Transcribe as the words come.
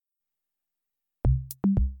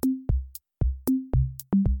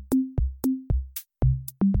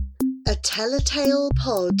Telltale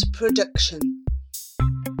Pod production.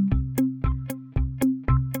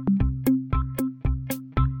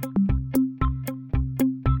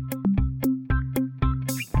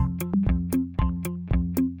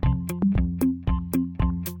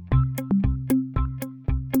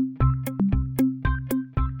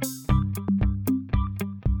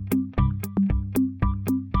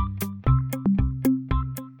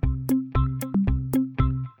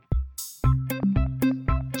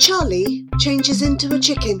 Charlie Changes into a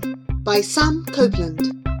Chicken by Sam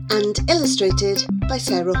Copeland and illustrated by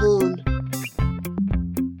Sarah Horn.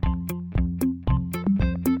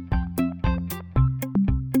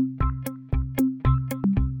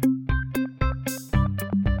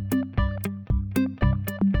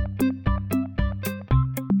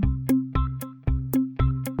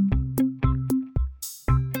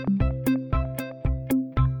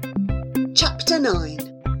 Chapter 9.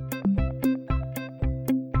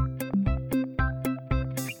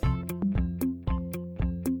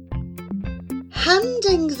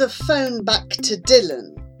 Handing the phone back to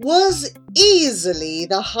Dylan was easily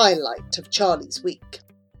the highlight of Charlie's week.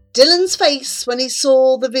 Dylan's face when he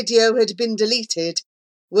saw the video had been deleted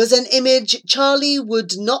was an image Charlie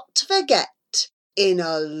would not forget in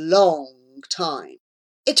a long time.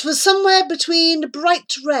 It was somewhere between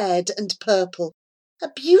bright red and purple, a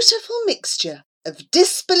beautiful mixture of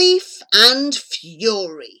disbelief and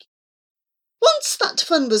fury. Once that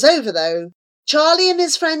fun was over, though, Charlie and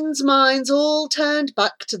his friends' minds all turned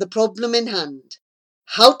back to the problem in hand.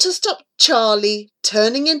 How to stop Charlie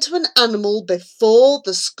turning into an animal before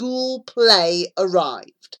the school play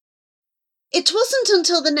arrived. It wasn't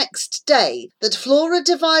until the next day that Flora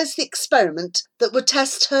devised the experiment that would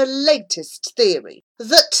test her latest theory,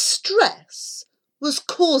 that stress was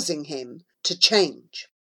causing him to change.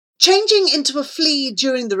 Changing into a flea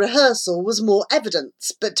during the rehearsal was more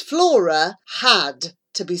evidence, but Flora had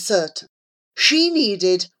to be certain. She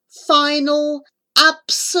needed final,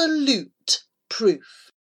 absolute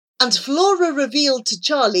proof. And Flora revealed to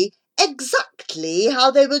Charlie exactly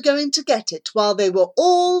how they were going to get it while they were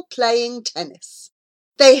all playing tennis.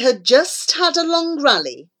 They had just had a long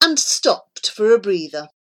rally and stopped for a breather.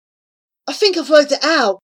 "I think I've worked it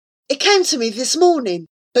out. It came to me this morning,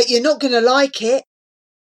 but you're not going to like it."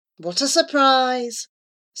 "What a surprise,"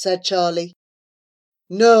 said Charlie.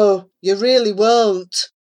 "No, you really won't,"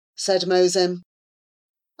 said Mosem.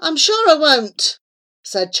 "I'm sure I won't,"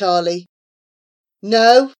 said Charlie.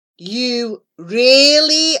 "No, you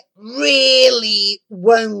really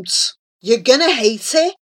won't. You're gonna hate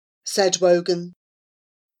it," said Wogan.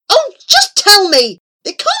 "Oh, just tell me.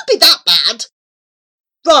 It can't be that bad."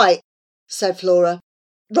 "Right," said Flora.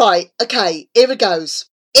 "Right, okay, here it goes.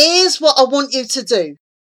 Here's what I want you to do.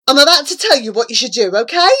 I'm about to tell you what you should do,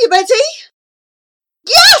 okay? You ready?"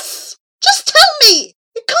 "Yes! Just tell me!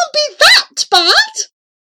 It can't be that bad!"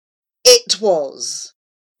 It was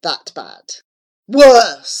that bad.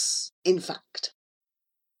 Worse, in fact.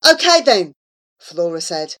 "Okay then," Flora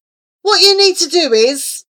said. "What you need to do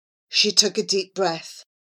is..." She took a deep breath.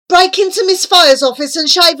 "Break into Miss Fire's office and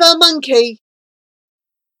shave her monkey."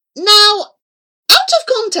 Now, out of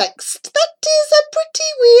context, that is a pretty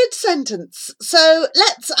weird sentence, so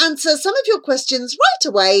let's answer some of your questions right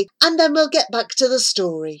away and then we'll get back to the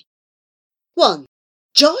story. 1.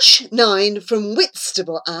 Josh 9 from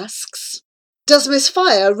Whitstable asks, does Miss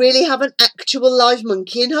Fire really have an actual live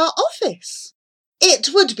monkey in her office? It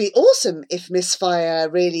would be awesome if Miss Fire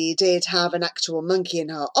really did have an actual monkey in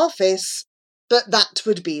her office, but that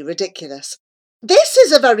would be ridiculous. This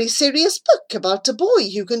is a very serious book about a boy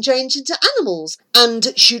who can change into animals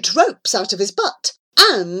and shoot ropes out of his butt,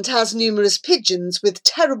 and has numerous pigeons with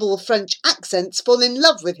terrible French accents fall in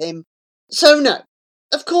love with him. So no,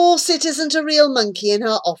 of course it isn't a real monkey in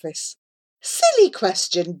her office. Silly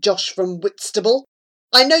question, Josh from Whitstable.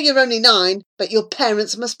 I know you're only 9, but your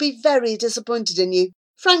parents must be very disappointed in you.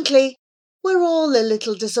 Frankly, we're all a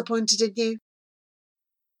little disappointed in you.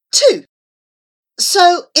 2.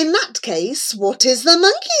 So, in that case, what is the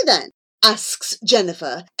monkey then? Asks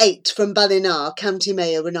Jennifer, 8 from Ballina, County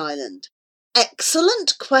Mayo in Ireland.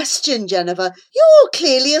 Excellent question, Jennifer. You're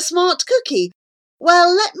clearly a smart cookie.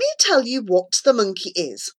 Well, let me tell you what the monkey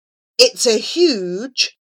is. It's a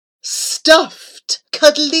huge, stuffed,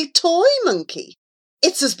 cuddly toy monkey.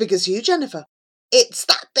 It's as big as you, Jennifer. It's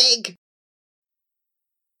that big.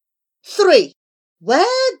 3.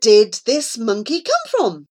 Where did this monkey come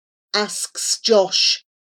from? Asks Josh,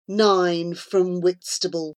 9 from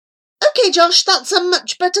Whitstable. Okay, Josh, that's a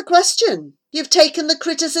much better question. You've taken the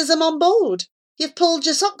criticism on board. You've pulled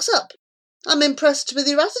your socks up. I'm impressed with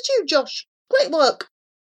your attitude, Josh. Great work.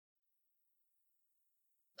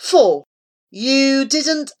 4. You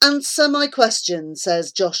didn't answer my question,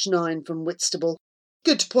 says Josh 9 from Whitstable.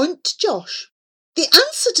 Good point, Josh. The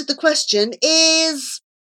answer to the question is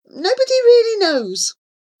nobody really knows.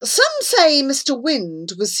 Some say Mr.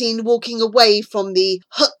 Wind was seen walking away from the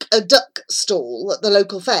Huck-a-Duck stall at the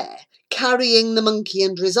local fair, carrying the monkey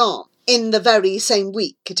under his arm. In the very same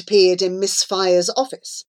week it appeared in Miss Fire's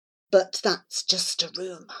office. But that's just a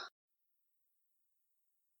rumour.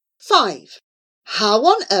 5. How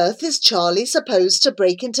on earth is Charlie supposed to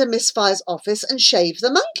break into Miss Fire's office and shave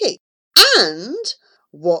the monkey? And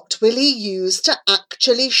what will he use to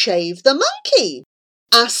actually shave the monkey?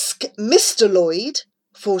 Ask Mr. Lloyd,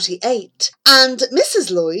 48, and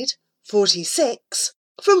Mrs. Lloyd, 46,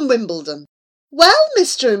 from Wimbledon. Well,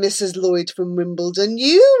 Mr. and Mrs. Lloyd from Wimbledon,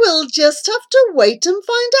 you will just have to wait and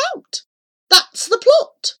find out. That's the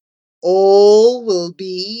plot. All will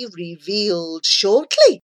be revealed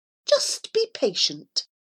shortly. Just be patient.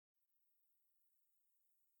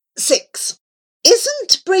 6.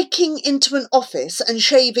 Isn't breaking into an office and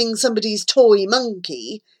shaving somebody's toy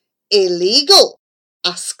monkey illegal?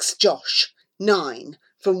 Asks Josh, 9,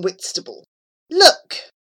 from Whitstable. Look,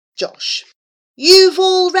 Josh, you've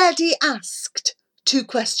already asked 2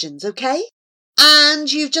 questions, okay?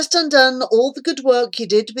 And you've just undone all the good work you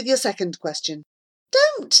did with your second question.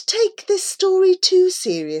 Don't take this story too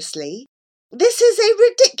seriously. This is a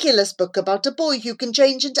ridiculous book about a boy who can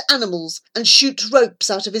change into animals and shoot ropes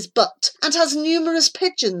out of his butt and has numerous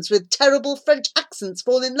pigeons with terrible French accents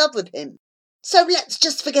fall in love with him. So let's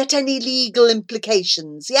just forget any legal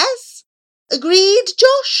implications, yes? Agreed,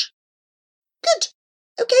 Josh? Good.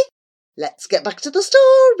 Okay, let's get back to the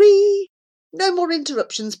story. No more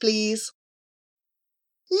interruptions, please.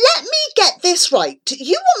 Let me get this right.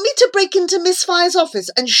 You want me to break into Miss Fire's office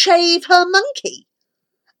and shave her monkey?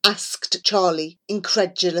 Asked Charlie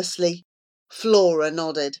incredulously. Flora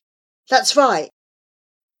nodded. That's right.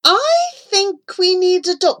 I think we need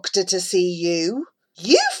a doctor to see you.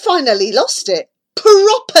 You finally lost it.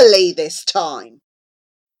 Properly this time.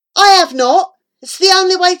 I have not. It's the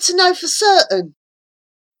only way to know for certain.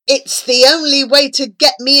 It's the only way to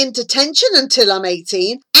get me into detention until I'm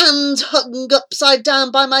 18 and hung upside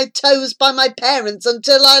down by my toes by my parents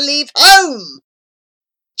until I leave home.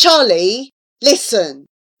 Charlie, listen.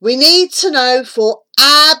 We need to know for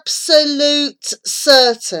absolute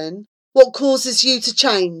certain what causes you to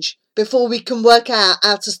change before we can work out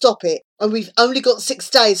how to stop it, and we've only got 6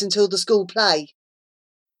 days until the school play.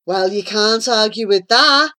 Well, you can't argue with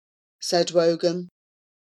that, said Wogan.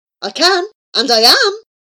 I can, and I am,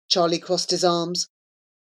 Charlie crossed his arms.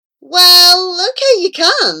 Well, okay, you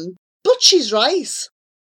can, but she's right.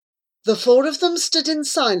 The 4 of them stood in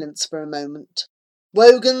silence for a moment.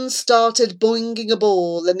 Wogan started boinging a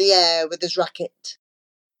ball in the air with his racket.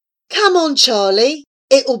 Come on, Charlie.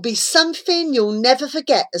 It'll be something you'll never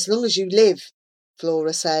forget as long as you live,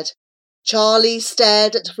 Flora said. Charlie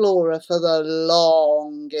stared at Flora for the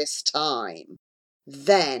longest time,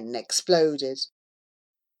 then exploded.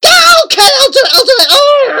 Okay, I'll do it!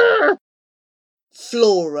 Arrgh!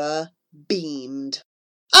 Flora beamed.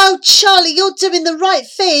 Oh, Charlie, you're doing the right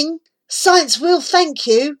thing. Science will thank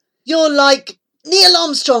you. You're like Neil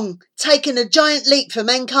Armstrong taking a giant leap for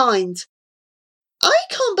mankind. I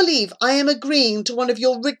can't believe I am agreeing to one of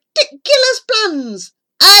your ridiculous plans.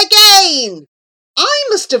 Again! I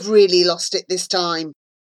must have really lost it this time.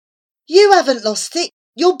 You haven't lost it.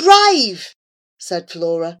 You're brave, said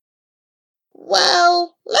Flora.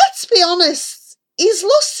 Well, let's be honest. He's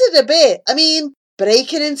lost it a bit. I mean,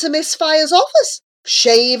 breaking into Miss Fire's office,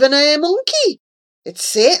 shaving her monkey. It's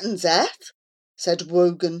certain death, said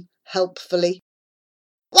Wogan helpfully.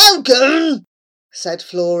 Wogan, said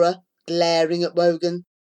Flora, glaring at Wogan.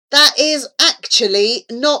 That is actually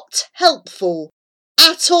not helpful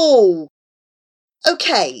at all.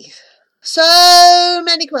 Okay, so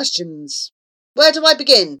many questions. Where do I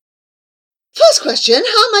begin? First question,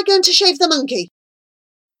 how am I going to shave the monkey?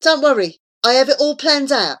 Don't worry, I have it all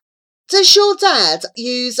planned out. Does your dad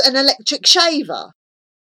use an electric shaver?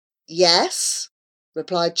 Yes,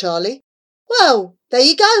 replied Charlie. Well, there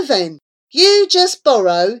you go then. You just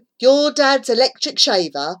borrow your dad's electric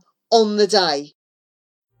shaver on the day.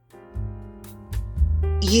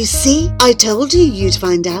 You see, I told you you'd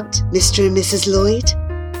find out, Mr. and Mrs. Lloyd.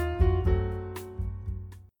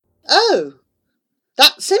 Oh,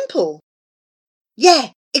 that simple?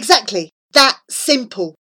 Yeah, exactly, that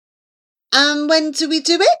simple. And when do we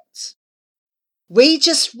do it? We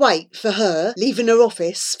just wait for her leaving her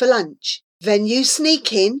office for lunch. Then you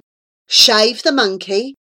sneak in, shave the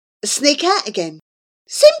monkey, sneak out again.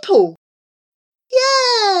 Simple.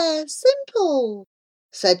 Yeah, simple,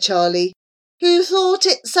 said Charlie, who thought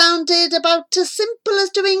it sounded about as simple as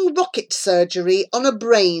doing rocket surgery on a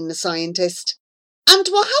brain scientist. And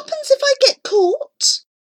what happens if I get caught?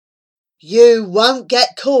 You won't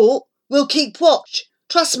get caught. We'll keep watch.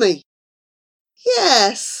 Trust me.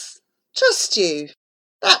 Yes, trust you.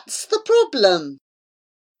 That's the problem.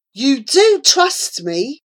 You do trust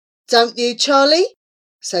me, don't you, Charlie?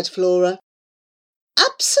 Said Flora.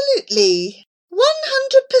 Absolutely.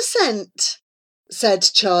 100%, said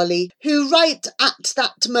Charlie, who right at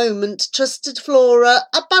that moment trusted Flora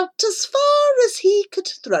about as far as he could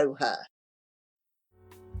throw her.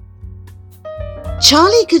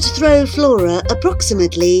 Charlie could throw Flora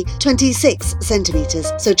approximately 26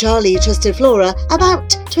 centimetres, so Charlie trusted Flora about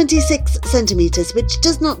 26 centimetres, which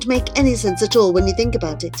does not make any sense at all when you think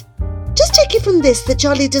about it. Just take it from this that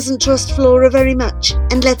Charlie doesn't trust Flora very much,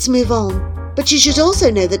 and let's move on. But you should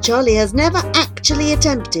also know that Charlie has never actually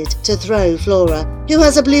attempted to throw Flora, who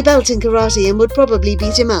has a blue belt in karate and would probably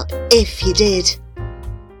beat him up if he did.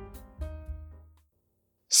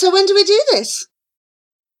 So when do we do this?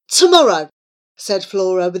 Tomorrow, said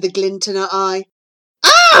Flora with a glint in her eye.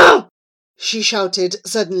 Ah! She shouted,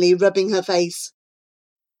 suddenly rubbing her face.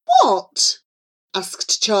 What?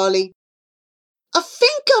 Asked Charlie. I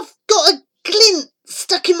think I've got a glint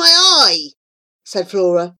stuck in my eye, said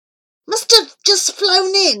Flora. Must have just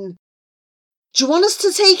flown in. Do you want us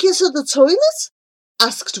to take you to the toilet?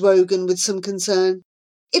 Asked Wogan with some concern.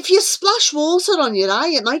 If you splash water on your eye,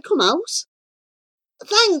 it might come out.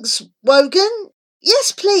 Thanks, Wogan.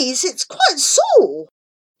 Yes, please, it's quite sore,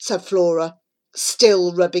 said Flora,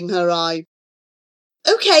 still rubbing her eye.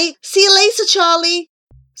 OK, see you later, Charlie,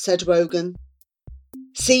 said Wogan.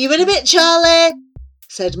 See you in a bit, Charlie,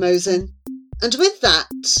 said Mosen. And with that,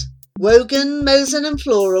 Wogan, Mosen and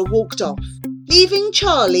Flora walked off, leaving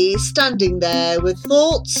Charlie standing there with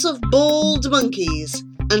thoughts of bald monkeys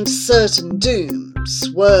and certain doom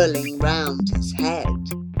swirling round his head.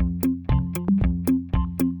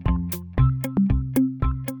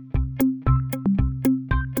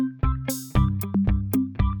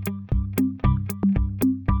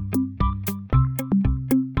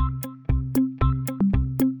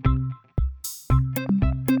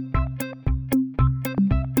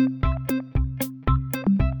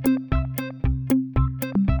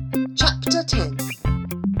 Chapter 10.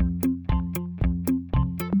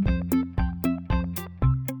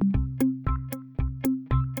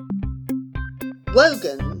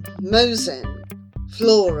 Wogan, Mosen,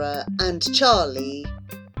 Flora and Charlie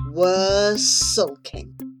were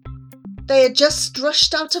sulking. They had just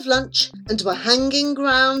rushed out of lunch and were hanging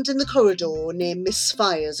round in the corridor near Miss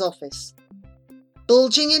Fire's office.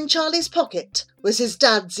 Bulging in Charlie's pocket was his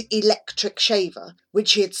dad's electric shaver,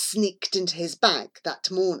 which he had sneaked into his bag that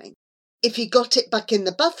morning. If he got it back in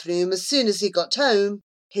the bathroom as soon as he got home,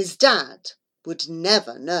 his dad would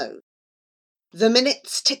never know. The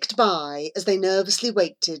minutes ticked by as they nervously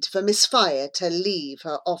waited for Miss Fire to leave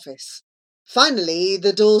her office. Finally,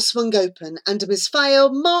 the door swung open and Miss Fire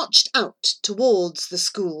marched out towards the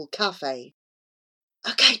school cafe.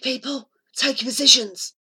 OK, people, take your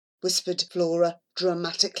positions, whispered Flora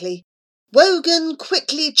dramatically. Wogan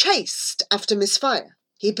quickly chased after Miss Fire.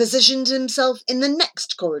 He positioned himself in the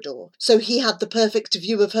next corridor, so he had the perfect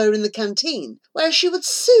view of her in the canteen, where she would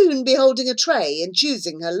soon be holding a tray and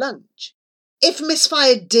choosing her lunch. If Miss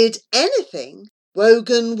Fire did anything,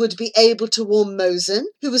 Wogan would be able to warn Mosen,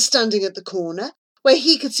 who was standing at the corner, where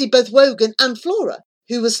he could see both Wogan and Flora,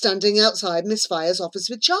 who was standing outside Miss Fire's office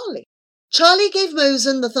with Charlie. Charlie gave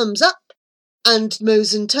Mosen the thumbs up, and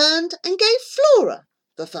Mosen turned and gave Flora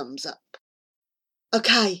the thumbs up.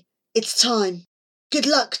 OK, it's time. Good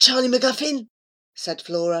luck, Charlie McGuffin, said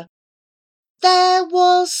Flora. There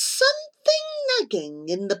was something nagging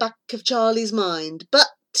in the back of Charlie's mind, but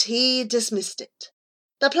he dismissed it.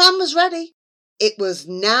 The plan was ready. It was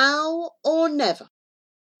now or never.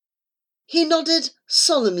 He nodded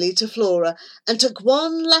solemnly to Flora and took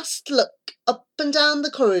one last look up and down the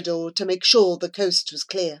corridor to make sure the coast was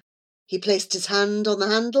clear. He placed his hand on the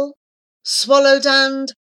handle, swallowed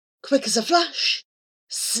and, quick as a flash,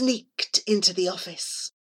 sneaked into the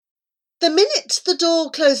office. The minute the door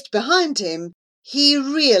closed behind him, he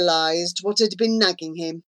realised what had been nagging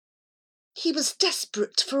him. He was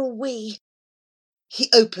desperate for a wee. He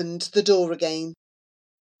opened the door again.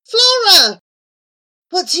 Flora!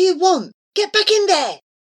 What do you want? Get back in there,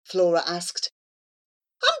 Flora asked.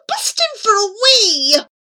 I'm busting for a wee!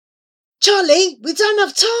 Charlie, we don't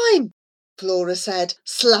have time, Flora said,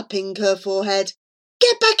 slapping her forehead.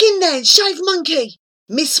 Get back in there, shave monkey.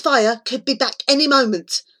 Miss Fire could be back any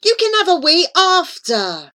moment. You can have a wee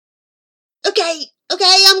after. OK,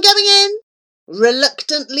 I'm going in,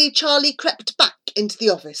 Reluctantly, Charlie crept back into the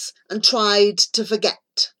office and tried to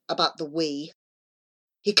forget about the we.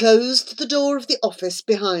 He closed the door of the office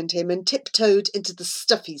behind him and tiptoed into the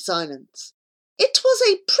stuffy silence. It was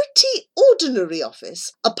a pretty ordinary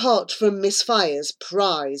office, apart from Miss Fire's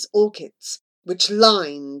prize orchids, which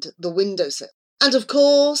lined the windowsill. And of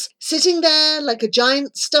course, sitting there like a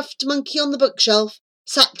giant stuffed monkey on the bookshelf,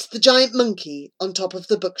 sat the giant monkey on top of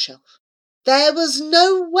the bookshelf. There was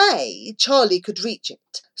no way Charlie could reach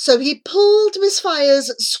it, so he pulled Miss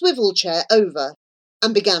Fire's swivel chair over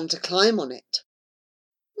and began to climb on it.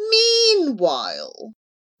 Meanwhile,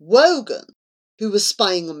 Wogan, who was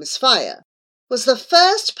spying on Miss Fire, was the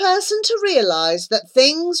first person to realise that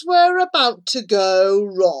things were about to go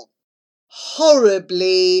wrong.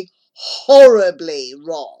 Horribly, horribly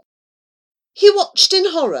wrong. He watched in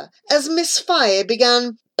horror as Miss Fire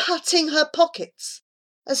began patting her pockets,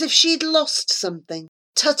 as if she'd lost something,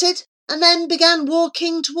 tutted, and then began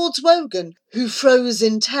walking towards Wogan, who froze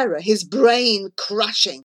in terror, his brain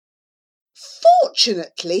crashing.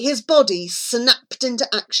 Fortunately, his body snapped into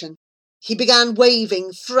action. He began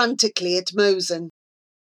waving frantically at Mosen.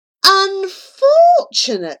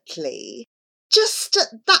 Unfortunately, just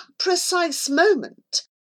at that precise moment,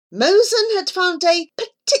 Mosen had found a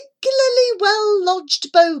particularly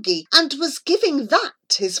well-lodged bogey and was giving that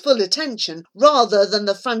his full attention rather than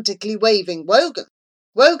the frantically waving Wogan.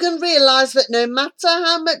 Wogan realised that no matter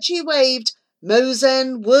how much he waved,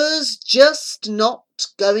 Mosen was just not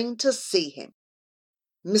going to see him.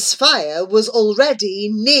 Miss Fire was already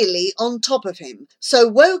nearly on top of him, so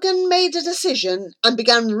Wogan made a decision and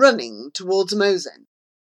began running towards Mosen.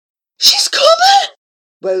 "She's coming!"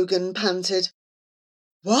 Wogan panted.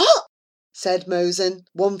 "What?" said Mosen,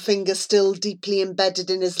 one finger still deeply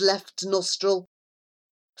embedded in his left nostril.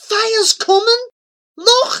 "Fire's coming!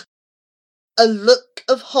 Look!" A look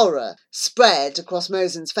of horror spread across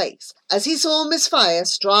Mosen's face as he saw Miss Fire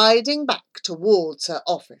striding back towards her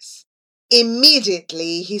office.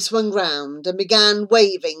 Immediately he swung round and began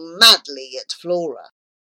waving madly at Flora.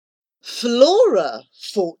 Flora,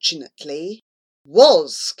 fortunately,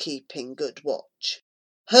 was keeping good watch.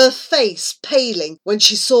 Her face paling when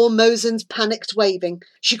she saw Mosen's panicked waving,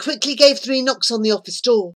 she quickly gave 3 knocks on the office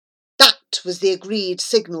door. That was the agreed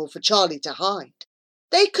signal for Charlie to hide.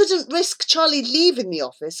 They couldn't risk Charlie leaving the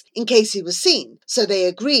office in case he was seen, so they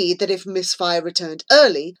agreed that if Miss Fire returned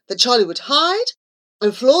early, that Charlie would hide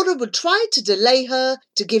and Flora would try to delay her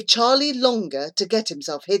to give Charlie longer to get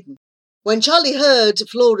himself hidden. When Charlie heard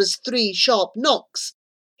Flora's 3 sharp knocks,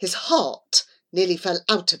 his heart nearly fell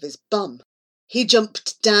out of his bum. He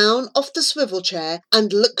jumped down off the swivel chair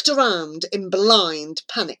and looked around in blind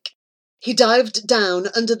panic. He dived down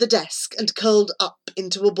under the desk and curled up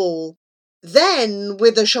into a ball. Then,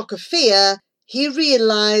 with a shock of fear, he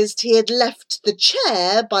realised he had left the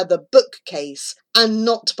chair by the bookcase and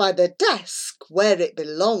not by the desk where it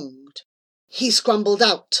belonged. He scrambled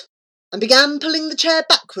out and began pulling the chair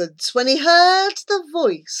backwards when he heard the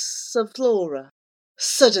voice of Flora,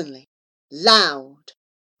 suddenly, loud,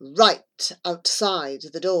 right outside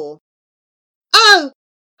the door. "Oh,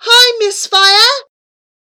 hi, Miss Fire!"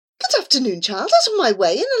 "Good afternoon, child. Out of my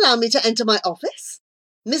way and allow me to enter my office."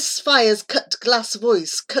 Miss Fire's cut-glass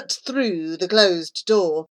voice cut through the closed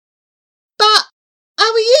door. "But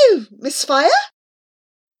how are you, Miss Fire?"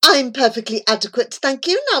 "I'm perfectly adequate, thank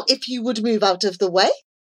you. Now, if you would move out of the way."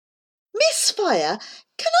 "Miss Fire,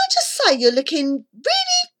 can I just say you're looking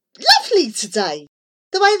really lovely today?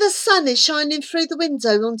 The way the sun is shining through the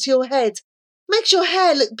window onto your head makes your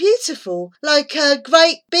hair look beautiful, like a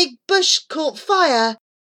great big bush caught fire."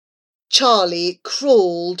 Charlie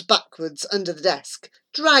crawled backwards under the desk,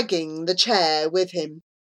 dragging the chair with him.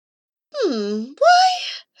 Why,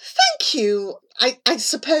 thank you, I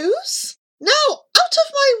suppose. Now, out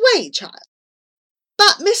of my way, child."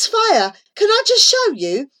 "But, Miss Fire, can I just show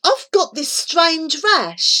you? I've got this strange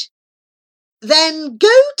rash." "Then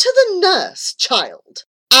go to the nurse, child.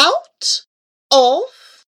 Out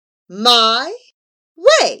of my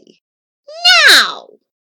way. Now!"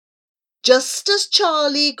 Just as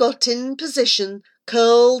Charlie got in position,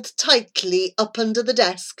 curled tightly up under the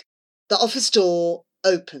desk, the office door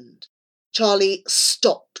opened. Charlie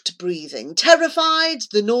stopped breathing, terrified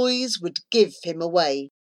the noise would give him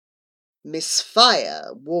away. Miss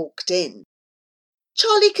Fire walked in.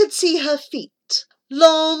 Charlie could see her feet,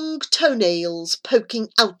 long toenails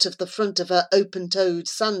poking out of the front of her open-toed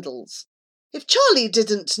sandals. If Charlie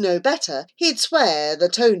didn't know better, he'd swear the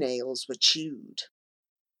toenails were chewed.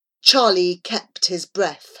 Charlie kept his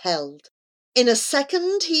breath held. In a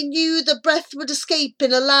second he knew the breath would escape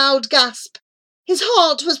in a loud gasp. His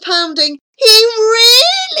heart was pounding. He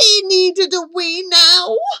really really needed a wee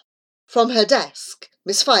now. From her desk,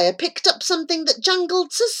 Miss Fire picked up something that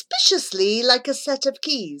jangled suspiciously like a set of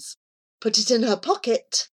keys, put it in her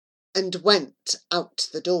pocket, and went out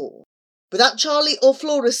the door. Without Charlie or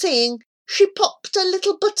Flora seeing, she popped a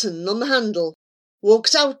little button on the handle,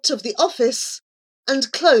 walked out of the office,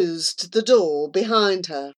 and closed the door behind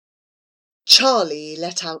her. Charlie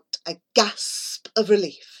let out a gasp of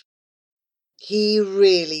relief. He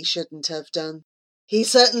really shouldn't have done. He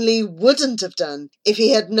certainly wouldn't have done if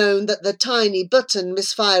he had known that the tiny button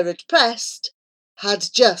Miss Fire had pressed had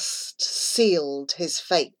just sealed his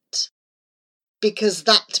fate. Because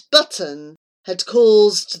that button had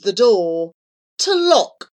caused the door to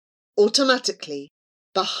lock automatically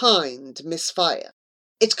behind Miss Fire.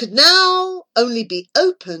 It could now only be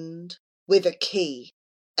opened with a key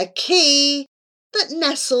that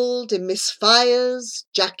nestled in Miss Fire's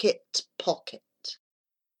jacket pocket.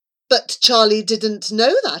 But Charlie didn't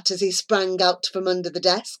know that as he sprang out from under the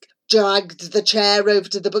desk, dragged the chair over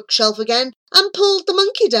to the bookshelf again, and pulled the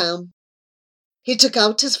monkey down. He took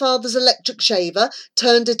out his father's electric shaver,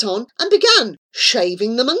 turned it on, and began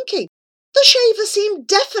shaving the monkey. The shaver seemed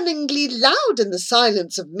deafeningly loud in the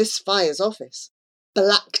silence of Miss Fire's office.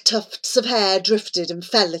 Black tufts of hair drifted and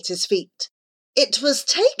fell at his feet. It was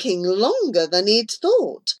taking longer than he'd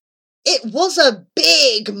thought. It was a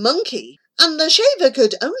big monkey, and the shaver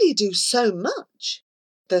could only do so much.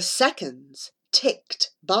 The seconds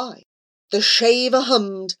ticked by. The shaver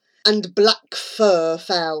hummed, and black fur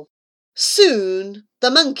fell. Soon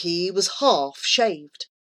the monkey was half shaved.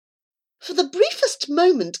 For the briefest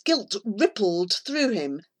moment guilt rippled through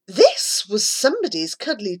him. This was somebody's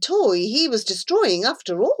cuddly toy he was destroying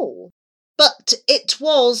after all. But it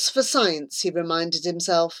was for science, he reminded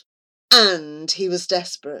himself, and he was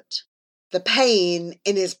desperate. The pain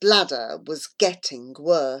in his bladder was getting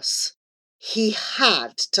worse. He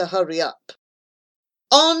had to hurry up.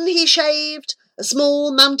 On he shaved, a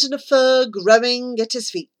small mountain of fur growing at his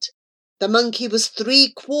feet. The monkey was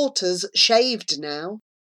 3/4 shaved now.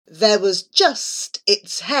 There was just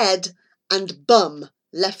its head and bum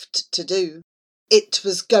left to do. It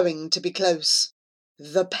was going to be close.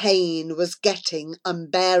 The pain was getting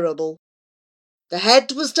unbearable. The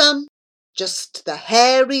head was done, just the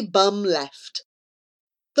hairy bum left.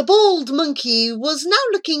 The bald monkey was now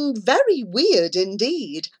looking very weird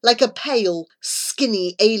indeed, like a pale,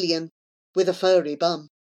 skinny alien with a furry bum.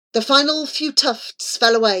 The final few tufts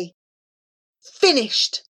fell away.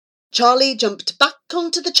 Finished! Charlie jumped back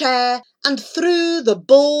onto the chair and threw the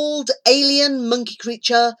bald alien monkey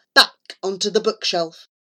creature back onto the bookshelf.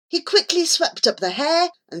 He quickly swept up the hair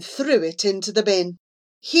and threw it into the bin.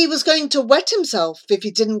 He was going to wet himself if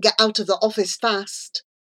he didn't get out of the office fast.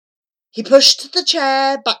 He pushed the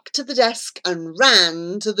chair back to the desk and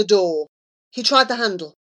ran to the door. He tried the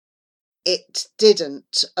handle. It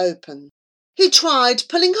didn't open. He tried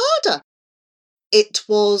pulling harder. It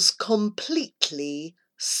was completely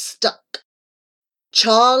stuck.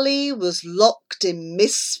 Charlie was locked in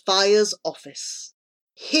Miss Fire's office.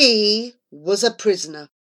 He was a prisoner.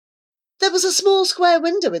 There was a small square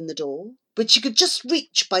window in the door, which he could just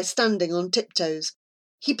reach by standing on tiptoes.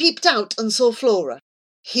 He peeped out and saw Flora.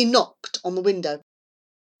 He knocked on the window.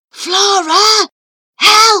 "Flora!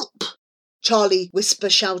 Help!" Charlie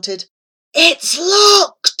whisper shouted. "It's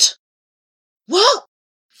locked!" "What?"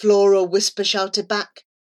 Flora whisper shouted back.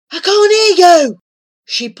 "I can't hear you!"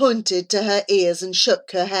 She pointed to her ears and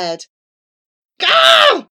shook her head.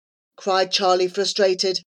 "Go!" cried Charlie,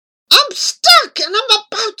 frustrated. "I'm stuck and I'm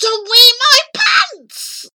about to wee my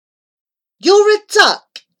pants!" "You're a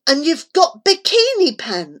duck and you've got bikini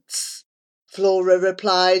pants," Flora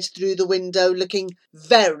replied through the window, looking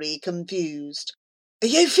very confused. "Are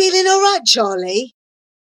you feeling all right, Charlie?"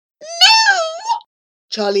 "No!"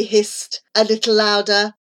 Charlie hissed a little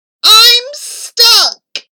louder. "I'm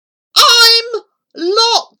stuck! I'm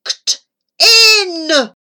locked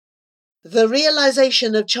in!" The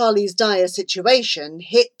realization of Charlie's dire situation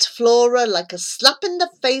hit Flora like a slap in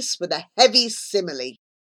the face with a heavy simile.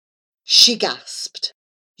 She gasped.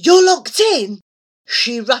 "You're locked in?"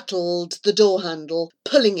 She rattled the door handle,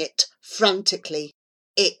 pulling it frantically.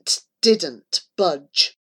 It didn't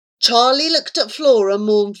budge. Charlie looked at Flora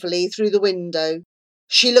mournfully through the window.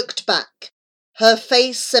 She looked back, her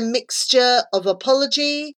face a mixture of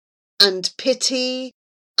apology and pity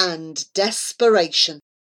and desperation.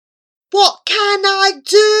 "What can I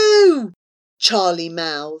do?" Charlie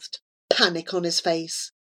mouthed, panic on his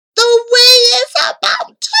face. "The wee is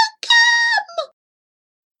about to come!"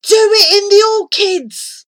 "Do it in the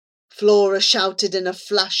orchids!" Flora shouted in a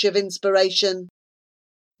flash of inspiration.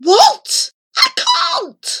 "What? I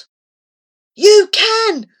can't!" "You can!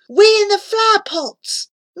 Nan, we in the flower pots.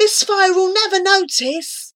 Miss Fire'll never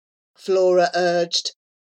notice, Flora urged.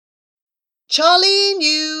 Charlie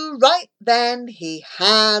knew right then he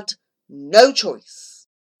had no choice.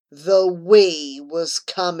 The wee was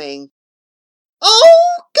coming.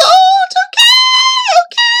 Oh, God,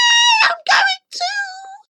 okay, I'm going to.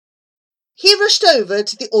 He rushed over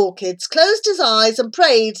to the orchids, closed his eyes and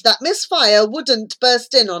prayed that Miss Fire wouldn't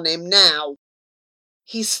burst in on him now.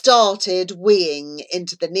 He started weeing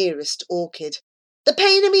into the nearest orchid. The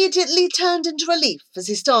pain immediately turned into relief as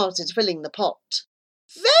he started filling the pot.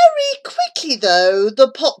 Very quickly, though,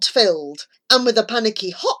 the pot filled, and with a panicky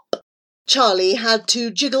hop, Charlie had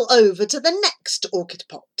to jiggle over to the next orchid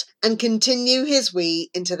pot and continue his wee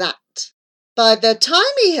into that. By the time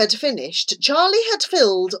he had finished, Charlie had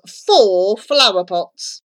filled 4 flower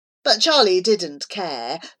pots. But Charlie didn't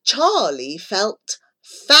care. Charlie felt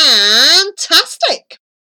fantastic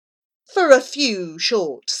for a few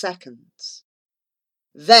short seconds.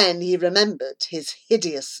 Then he remembered his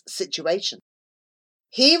hideous situation.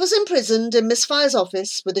 He was imprisoned in Miss Fire's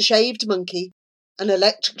office with a shaved monkey, an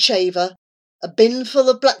electric shaver, a bin full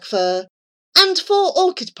of black fur, and 4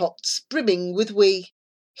 orchid pots brimming with wee.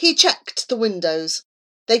 He checked the windows.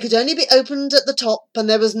 They could only be opened at the top, and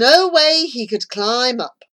there was no way he could climb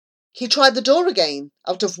up. He tried the door again,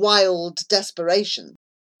 out of wild desperation,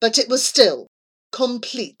 but it was still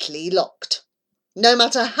completely locked, no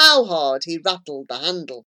matter how hard he rattled the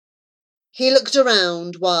handle. He looked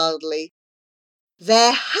around wildly.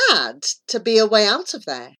 There had to be a way out of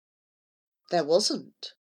there. There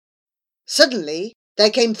wasn't. Suddenly, there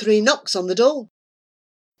came 3 knocks on the door.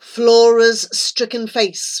 Flora's stricken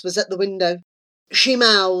face was at the window. She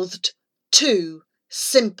mouthed 2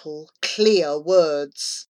 simple, clear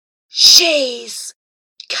words. She's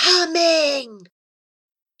coming!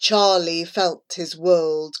 Charlie felt his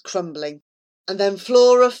world crumbling, and then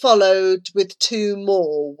Flora followed with 2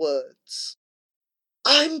 more words.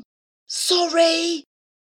 I'm sorry.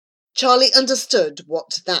 Charlie understood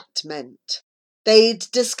what that meant. They'd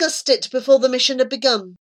discussed it before the mission had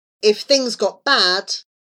begun. If things got bad,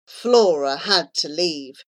 Flora had to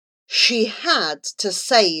leave. She had to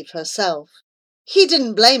save herself. He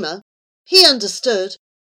didn't blame her. He understood.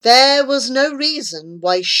 There was no reason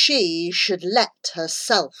why she should let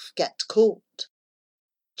herself get caught.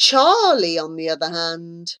 Charlie, on the other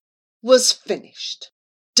hand, was finished,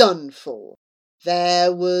 done for.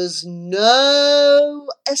 There was no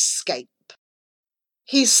escape.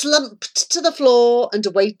 He slumped to the floor and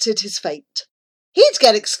awaited his fate. He'd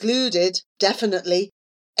get excluded, definitely.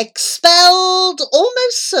 Expelled,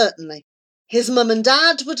 almost certainly. His mum and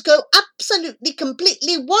dad would go absolutely,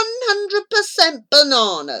 completely, 100%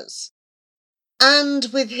 bananas. And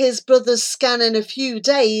with his brother's scan in a few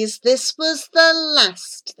days, this was the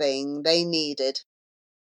last thing they needed.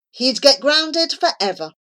 He'd get grounded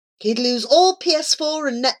forever. He'd lose all PS4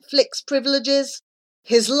 and Netflix privileges.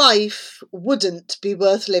 His life wouldn't be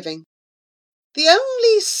worth living. The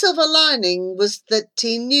only silver lining was that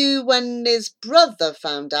he knew when his brother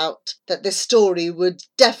found out that this story would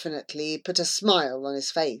definitely put a smile on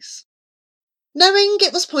his face. Knowing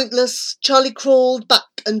it was pointless, Charlie crawled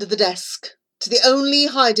back under the desk to the only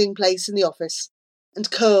hiding place in the office and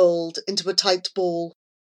curled into a tight ball.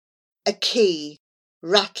 A key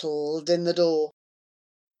rattled in the door.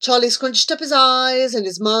 Charlie scrunched up his eyes and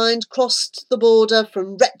his mind crossed the border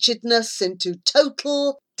from wretchedness into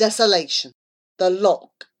total desolation. The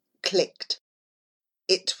lock clicked.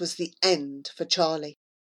 It was the end for Charlie.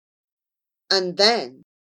 And then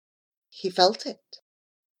he felt it.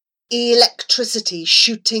 Electricity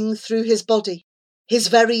shooting through his body, his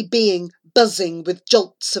very being buzzing with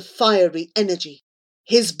jolts of fiery energy,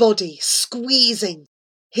 his body squeezing,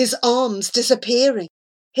 his arms disappearing,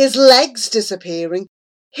 his legs disappearing,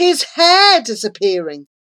 his hair disappearing,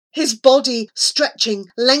 his body stretching,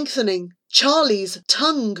 lengthening, Charlie's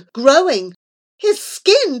tongue growing, his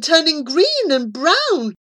skin turning green and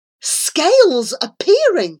brown, scales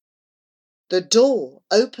appearing. The door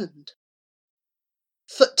opened.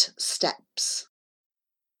 Footsteps.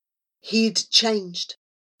 He'd changed,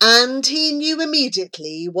 and he knew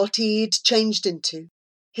immediately what he'd changed into.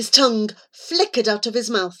 His tongue flickered out of his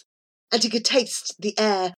mouth, and he could taste the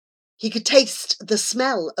air. He could taste the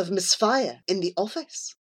smell of Miss Fire in the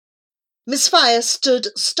office. Miss Fire stood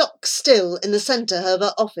stock still in the centre of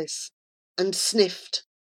her office and sniffed.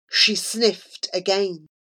 She sniffed again.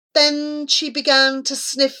 Then she began to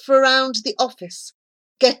sniff around the office,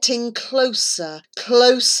 getting closer,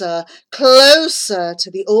 closer, closer to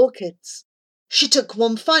the orchids. She took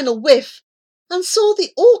one final whiff and saw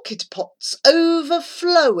the orchid pots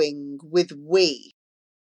overflowing with wee.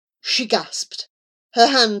 She gasped her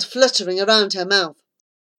hand fluttering around her mouth.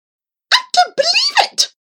 I don't believe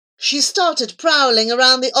it! She started prowling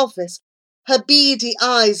around the office, her beady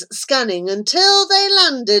eyes scanning until they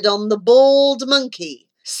landed on the bald monkey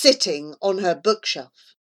sitting on her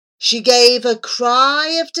bookshelf. She gave a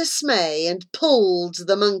cry of dismay and pulled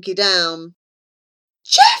the monkey down.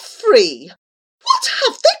 Geoffrey! What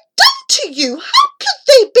have they done to you? How could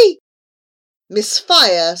they be? Miss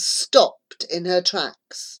Fire stopped in her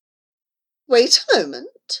tracks. Wait a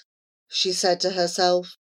moment, she said to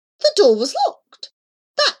herself. The door was locked.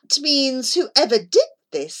 That means whoever did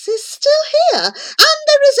this is still here, and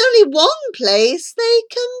there is only one place they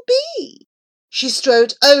can be. She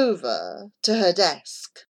strode over to her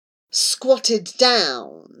desk, squatted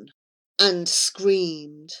down, and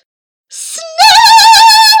screamed. Snake!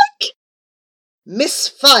 Miss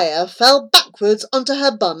Fire fell backwards onto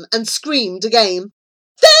her bum and screamed again.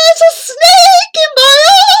 There's a snake in my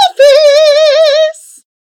office!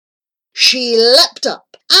 She leapt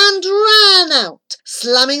up and ran out,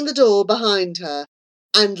 slamming the door behind her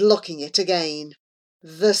and locking it again.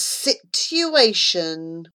 The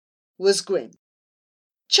situation was grim.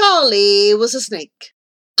 Charlie was a snake,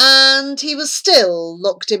 and he was still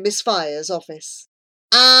locked in Miss Fire's office.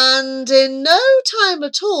 And in no time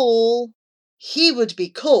at all, he would be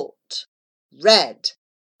caught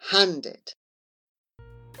red-handed.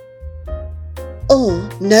 Or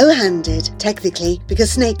no-handed, technically,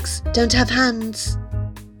 because snakes don't have hands.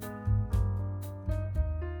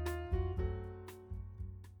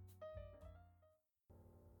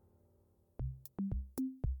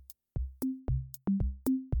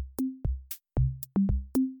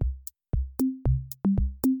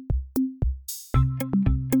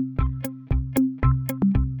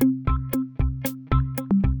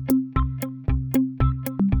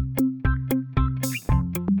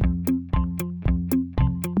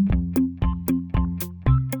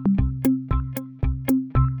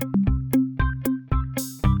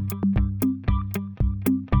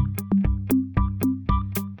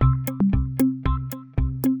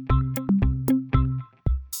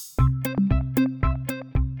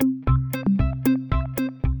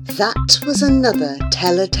 That was another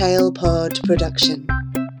Tell a Tale Pod production.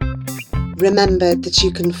 Remember that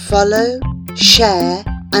you can follow, share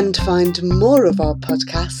and find more of our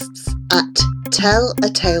podcasts at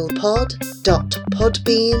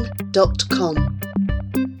tellatalepod.podbean.com.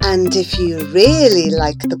 And if you really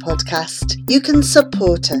like the podcast, you can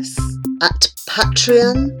support us at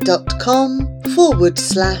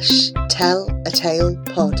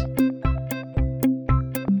patreon.com/tellatalepod.